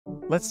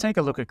Let's take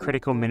a look at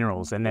critical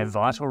minerals and their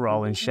vital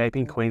role in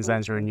shaping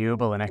Queensland's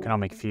renewable and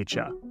economic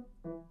future.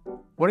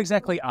 What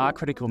exactly are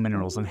critical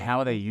minerals and how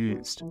are they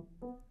used?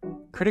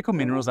 Critical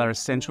minerals are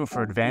essential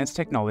for advanced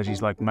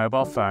technologies like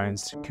mobile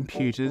phones,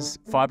 computers,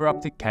 fibre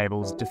optic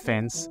cables,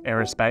 defence,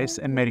 aerospace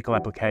and medical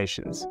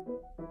applications.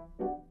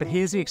 But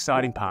here's the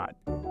exciting part.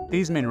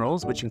 These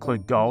minerals, which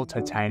include gold,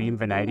 titanium,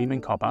 vanadium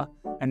and copper,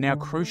 are now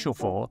crucial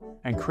for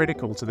and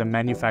critical to the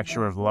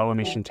manufacture of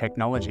low-emission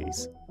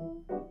technologies.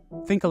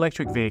 Think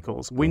electric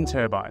vehicles, wind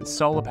turbines,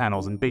 solar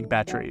panels and big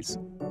batteries,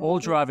 all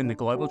driving the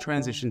global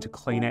transition to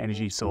cleaner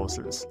energy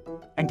sources.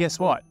 And guess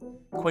what?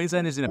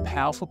 Queensland is in a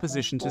powerful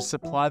position to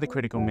supply the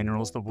critical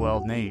minerals the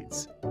world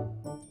needs.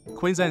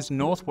 Queensland's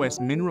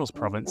northwest minerals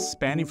province,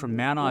 spanning from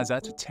Mount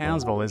Isa to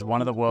Townsville, is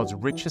one of the world's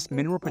richest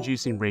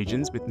mineral-producing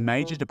regions with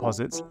major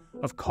deposits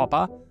of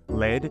copper,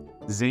 lead,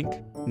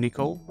 zinc,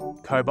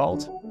 nickel,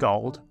 cobalt,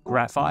 gold,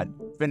 graphite,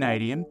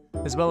 vanadium,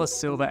 as well as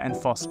silver and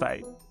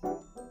phosphate.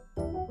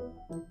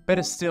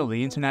 Better still,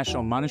 the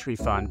International Monetary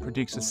Fund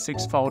predicts a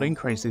six-fold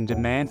increase in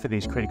demand for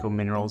these critical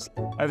minerals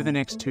over the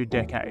next 2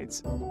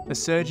 decades, a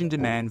surge in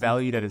demand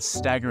valued at a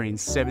staggering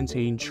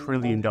 $17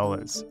 trillion.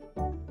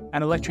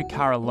 An electric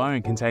car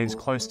alone contains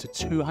close to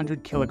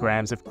 200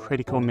 kilograms of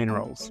critical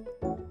minerals.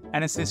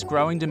 And it's this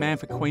growing demand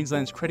for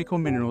Queensland's critical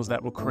minerals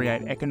that will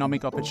create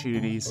economic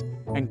opportunities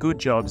and good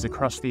jobs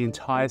across the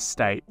entire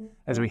state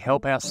as we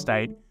help our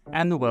state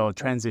and the world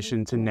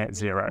transition to net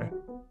zero.